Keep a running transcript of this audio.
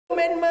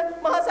මෙන්ම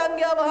මහා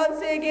සංඝයා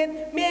වහන්සේගේ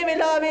මේ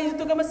වෙලාවේ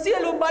යුතුයකම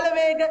සියලු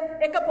බලවේග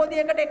එක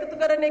පොදියකට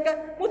එකතු කරන එක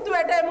මුතු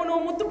වැටමුණු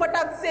මුතු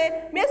පටක්සේ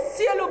මේ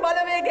සියලු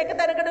බලවේග එක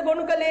තැනකට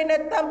ගොනු කළේ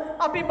නැත්නම්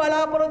අපි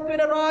බලාපොරොත්තු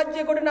වෙන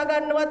රාජ්‍ය ගොඩ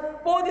නගන්නවත්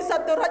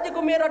බෝධිසත්ව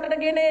රජකු මේ රටට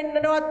ගෙන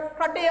එන්නවත්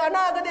රටේ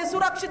අනාගතය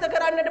සුරක්ෂිත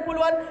කරන්නට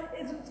පුළුවන්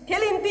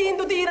කෙලින්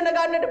තීන්දුව තීරණ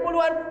ගන්නට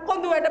පුළුවන්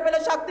කොඳු වැටපෙළ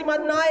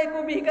ශක්තිමත්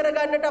නායකයෝ බිහි කර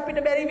ගන්නට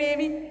අපිට බැරි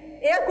වේවි.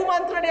 ඒ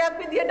කුමන්ත්‍රණයක්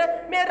විදියට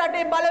මේ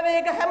රටේ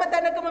බලවේග හැම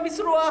තැනකම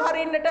විසිරුවා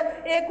හරින්නට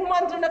ඒ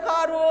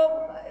කුමන්ත්‍රණකාරෝ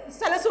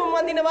සැලසුම්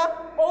වඳිනවා.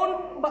 ඔවුන්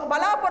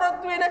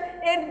බලාපොරොත්තු වෙන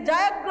ඒ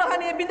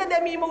ජයග්‍රහණය බිඳ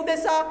දැමීම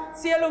උදෙසා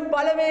සියලු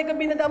බලවේග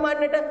බිඳ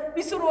දමන්නට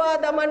විසිරුවා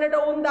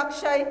දමන්නට ඔවුන්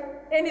දක්ෂයි.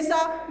 ඒ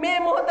නිසා මේ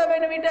මොහොත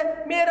වෙන විට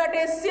මේ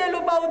රටේ සියලු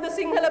බෞද්ධ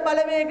සිංහල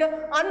බලවේග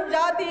අන්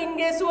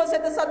ජාතීන්ගේ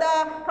සුවසෙත සදා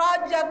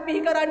රාජ්‍යයක්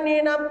බිහි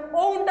කරන්නේ නම්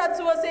ඔවුන්ටත්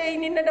සුවසේ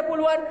ඉන්නට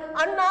පුළුවන්.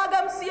 අන්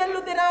ආගම්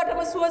සියලු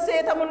දෙනාටම සුවසේ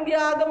තමුන්ගේ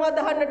ආගම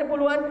අදහන්නට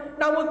පුළුවන්.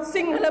 නමුත්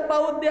සිංහල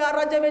බෞද්ධයා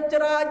රජ වෙච්ච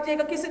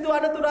රාජ්‍යයක කිසිදු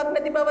අනතුරක්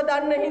නැති බව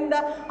දන්න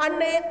හින්දා අන්න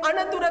ඒ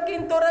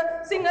අනතුරකින් තොර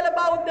සිංහල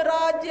බෞද්ධ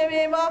රාජ්‍ය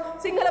වේවා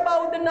සිංහල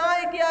බෞද්ධ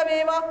නායකයා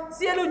වේවා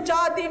සියලු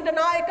ජාතීන්ට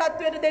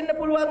නායකත්වයට දෙන්න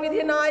පුළුවන්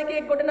විදිහේ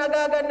නායකයෙක් ගොඩ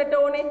නගා ගන්නට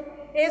ඕනේ.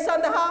 ඒ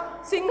සඳහා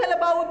සිංහල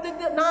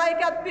බෞද්ධ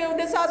නායකත්වයේ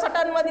උදෙසා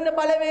සටන් වදින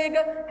බලවේග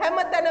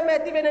හැමතැනම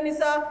ඇති වෙන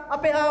නිසා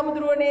අපේ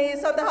හාමුදුරුවනේ ඒ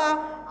සඳහා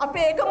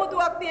අපේ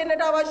එකමුතුවක්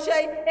තියෙන්නට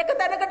අවශ්‍යයි. එක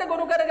තැනකට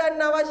ගොනු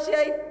කරගන්න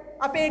අවශ්‍යයි.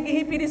 අපේ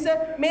ගිහි පිරිස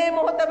මේ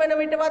මොහොත වෙන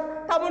විටවත්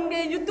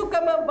තමුන්ගේ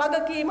යුතුයකම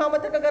වගකීම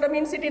අමතක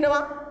කරමින්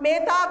සිටිනවා. මේ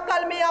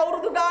තාක්කල් මේ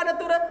අවුරුදු ගාන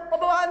තුර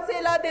ඔබ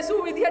වහන්සේලා දෙසූ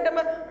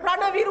විදිහටම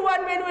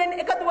රණවිරුවන් වෙනුවෙන්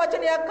එකතු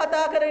වචනයක්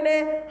කතා කරේ නෑ.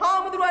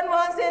 හාමුදුරුවන්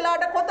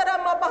වහන්සේලාට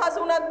කොතරම් අපහසු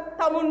වුණත්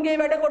තමුන්ගේ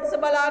වැඩ කොටස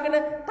බලාගෙන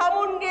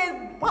තමුන්ගේ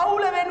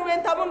පවුල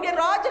වෙනුවෙන් තමුන්ගේ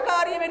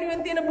රාජකාරිය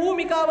වෙනුවෙන් තියෙන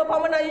භූමිකාව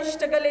පමණයි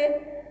ඉෂ්ට කළේ.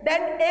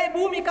 දැන් ඒ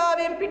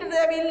භූමිකාවෙන් පිටට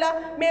ඇවිල්ලා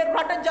මේ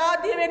රට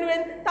ජාතිය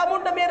වෙනුවෙන්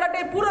තමුන්ට මේ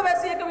රටේ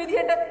පුරවැසියෙක්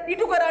විදිහට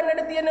ඉටු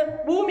කරන්නට තියෙන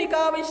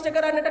භූමිකාව ඉෂ්ට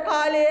කරන්නට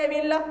කාලය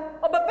ඇවිල්ලා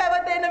ඔබ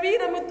පැවතෙන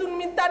වීර මුතුන්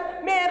මිත්තන්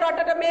මේ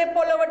රටට මේ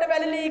පොළවට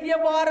වැළලී ගිය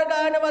වාර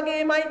ගාන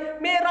වගේමයි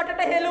මේ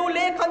රටට හෙළූ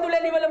ලේ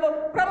කඳුලැලි වල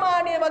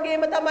ප්‍රමාණය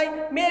වගේම තමයි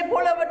මේ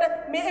පොළවට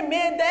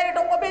මේ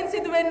දැයට ඔබෙන්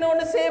සිදු වෙන්න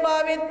ඕන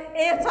සේවාවෙත්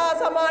ඒ සා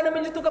සමානම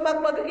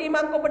යුතුයකමක්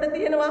වගකීමක් ඔබට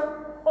තියෙනවා.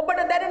 ඔබට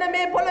දැනෙන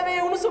මේ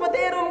පොළවේ උණුසුම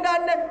තේරුම්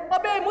ගන්න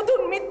ඔබේ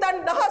මුතුන්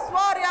මිත්තන් දහස්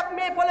වාරයක්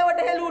මේ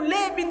පොළවට හෙළූ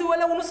ලේ බිඳු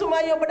වල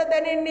උණුසුමයි ඔබට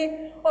දැනෙන්නේ.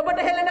 ඔබට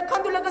හෙළෙන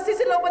කඳුලක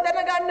සිසිල ඔබ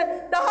දැනගන්න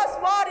දහස්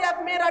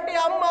වාරයක් මේ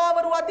රටේ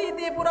අම්මාවරු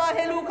අතීතයේ පුරා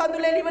හෙළූ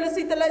කඳුලැලි වල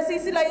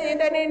සිසිලයි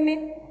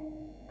දැනෙන්නේ.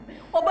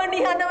 ඔබ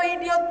නිහඬව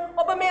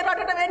හිටියොත් ඔබ මේ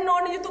රටට වෙන්න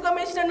ඕන යුතුයකම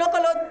ඉෂ්ට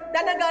නොකළොත්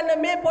දැනගන්න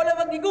මේ පොළව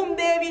ගිගුම්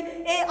දේවි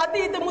ඒ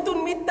අතීත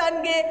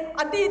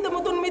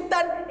මුතුන්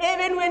මිත්තන් ඒ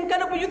වෙනුවෙන්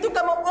කරපු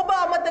යුතුයකම ඔබ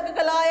අමතක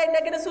කළා.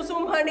 නැගෙන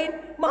සුසුම් හඬින්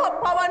මහ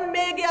පවන්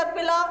මේගයක්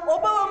වෙලා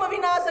ඔබවම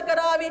විනාශ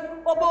කරાવી.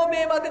 ඔබ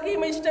ඔබේ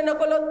වගකීම ඉෂ්ට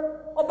නොකළොත්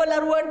ඔබ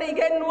දරුවන්ට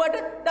ඉගෙනුවට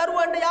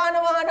දරුවන්ට යාන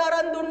වාහන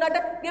අරන් දුන්නට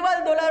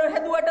ගෙවල් දොර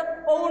හැදුවට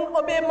ඔවුන්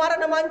ඔබේ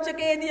මරණ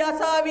මංචකයේදී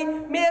අසාවි.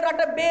 මේ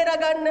රට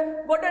බේරගන්න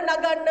ගොඩ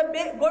නගන්න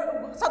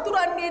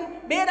සතුරන්ගෙන්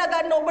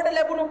බේරගන්න ඔබට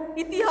ලැබුණු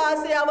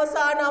ඉතිහාසයේ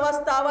අවසාන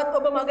අවස්ථාවත්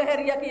ඔබ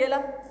මගහැරියා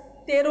කියලා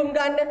තේරුම්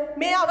ගන්න.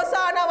 මේ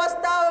අවසාන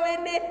අවස්ථාව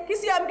වෙන්නේ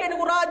කිසියම්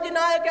කෙනෙකු රාජ්‍ය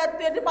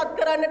නායකත්වයට පත්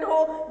කරන්නට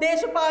හෝ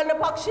දේශපාලන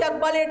පක්ෂයක්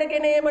බලයට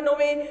ගෙන ඒම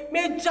නොවේ.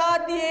 මේ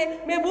ජාතියේ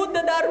මේ බුද්ධ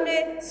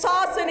ධර්මයේ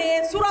ශාසනයේ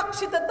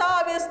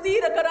සුරක්ෂිතතාවය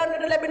ස්ථීර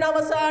කරන්නට ලැබෙන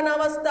අවසාන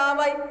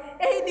අවස්ථාවයි.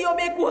 එහිදී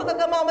ඔබේ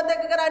කුහකකම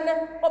අමතක කරන්න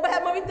ඔබ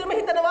හැම විටම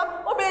හිතනවා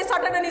ඔබේ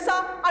සටන නිසා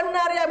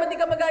අන්න අර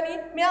ඇමතිකම ගනි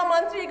මෙයා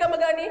മന്ത്രിකම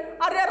ගනි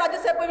අර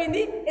රජසැප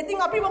විඳි.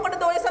 ඉතින් අපි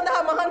මොකටද ඔය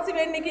සඳහා මහන්සි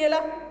වෙන්නේ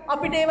කියලා.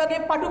 අපිට ඒ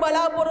වගේ පටු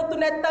බලාපොරොත්තු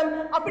නැත්තම්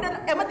අපිට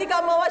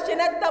ඇමතිකම අවශ්‍ය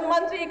නැත්තම්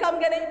മന്ത്രിකම්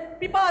ගැන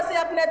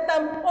පිපාසයක්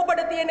නැත්තම්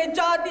ඔබට තියෙන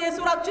ජාතියේ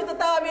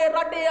සුරක්ෂිතතාවයේ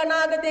රටේ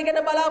අනාගතය ගැන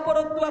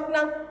බලාපොරොත්තුවක්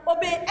නම්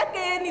ඔබේ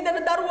ඇකේ නිදන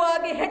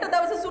දරුවාගේ හෙට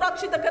දවස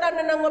සුරක්ෂිත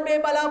කරන්න නම් ඔබේ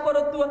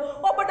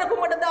බලාපොරොත්තුව ඔබට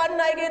කුමටද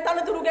අන් අයගේ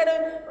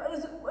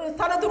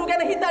තනතුරු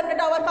ගැන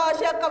හිතන්නට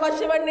අවකාශයක්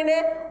අවශ්‍ය වන්නේ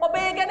නැහැ.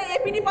 ඔබේ ගැන ඒ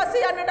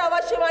පිටිපස්සේ යන්නට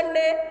අවශ්‍ය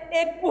වන්නේ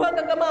ඒ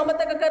කුහකකම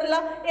අමතක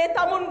කරලා ඒ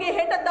තමුන්ගේ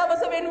හෙට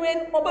දවස වෙනුවෙන්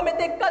ඔබ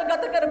මෙතෙක්කල්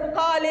ගත කරපු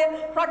කාලය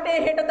රටේ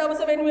හෙට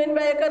දවස වෙනුවෙන්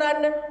වැය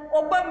කරන්න.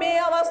 ඔබ මේ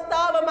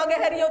අවස්ථාව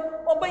මගහැරියොත්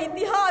ඔබ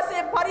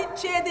ඉතිහාසයේ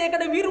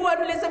පරිච්ඡේදයකට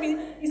විරුවන් ලෙස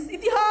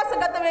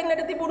ඉතිහාසගත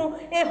වෙන්නට තිබුණු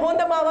ඒ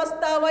හොඳම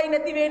අවස්ථාවයි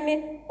නැති වෙන්නේ.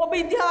 ඔබ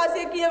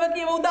ඉතිහාසයේ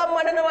කියව උදම්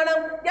මනනවා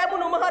නම්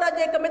ගැමුණු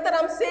මහරජෙක්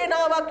මෙතරම්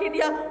සේනාවක්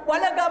හිටියා.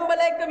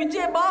 වලගම්බල එක්ක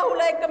විජේ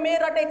බාහුල එක්ක මේ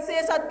රට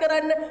එක්සේසත්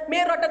කරන්න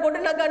මේ රට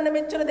ගොඩනගන්න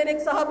මෙච්චර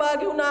දෙනෙක්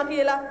සහභාගී වුණා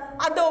කියලා.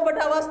 අද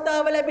ඔබට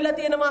අවස්ථාව ලැබිලා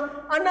තියෙනවා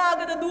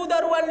අනාගත දූ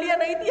දරුවන්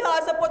ලියන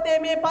ඉතිහාස පොතේ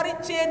මේ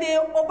පරිච්ඡේදයේ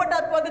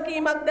ඔබටත්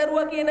වගකීමක්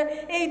දරුවා කියන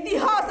ඒ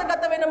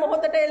ඉතිහාසගත වෙන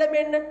මොහොතට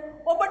එළඹෙන්න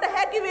ඔබට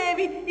හැකි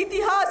වේවි.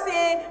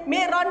 ඉතිහාසයේ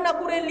මේ රන්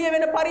අකුරෙන්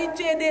ලියවෙන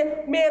පරිච්ඡේදයේ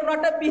මේ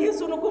රට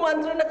පිහිසුණු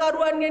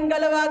කුමන්ත්‍රණකරුවන්ගෙන්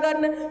ගලවා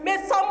ගන්න මේ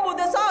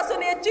සම්බුද්ධ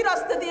ශාසනයේ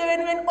චිරස්ථිතිය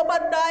වෙනුවෙන්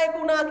ඔබත් දායක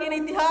වුණා කියන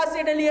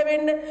ඉතිහාසයට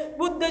ලියවෙන්න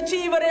බුද්ධ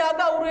චීවරය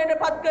ගෞරවයට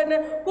පත් කරන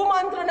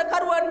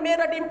කුමන්ත්‍රණකරුවන් මේ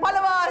රටින්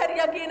පළවා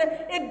හැරියා කියන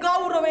ඒ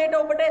ගෞරවයට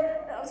ඔබට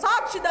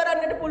සාක්ෂි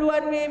දරන්නට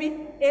පුළුවන් වේවි.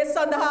 ඒ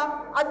සඳහා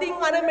අදින්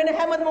අනමෙන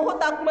හැම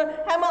මොහොතක්ම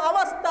හැම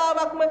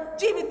අවස්ථාවක්ම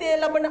ජීවිතයේ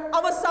ලබන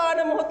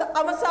අවසාන මොහොත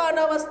අවසාන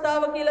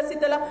අවස්ථාව කියලා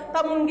සිතලා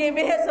තමුන්ගේ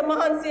වෙහෙස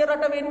මහන්සිය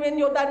රට වෙනුවෙන්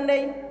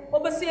යොදන්නයි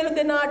ඔබ සියලු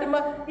දෙනාටම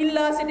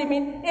ඉල්ලා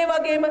සිටිමින් ඒ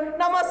වගේම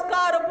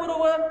নমස්කාර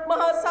පුරව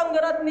මහා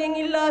සංඝරත්නයෙන්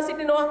ඉල්ලා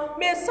සිටිනවා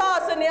මේ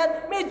ශාසනයත්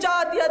මේ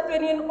ජාතියත්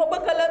වෙනුවෙන් ඔබ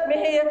කළ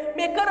මෙහෙය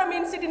මේ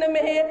කරමින් සිටින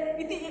මෙහෙය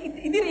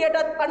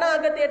ඉදිරියටත්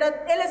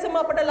අනාගතයටත් එලෙසම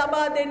අපට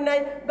ලබා දෙන්නයි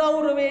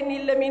ගෞරවයෙන්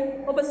ඉල්ලමින්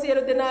ඔබ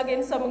සියලු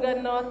දෙනාගෙන්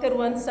සමගන්නවා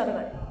තෙරුවන්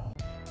සරණයි.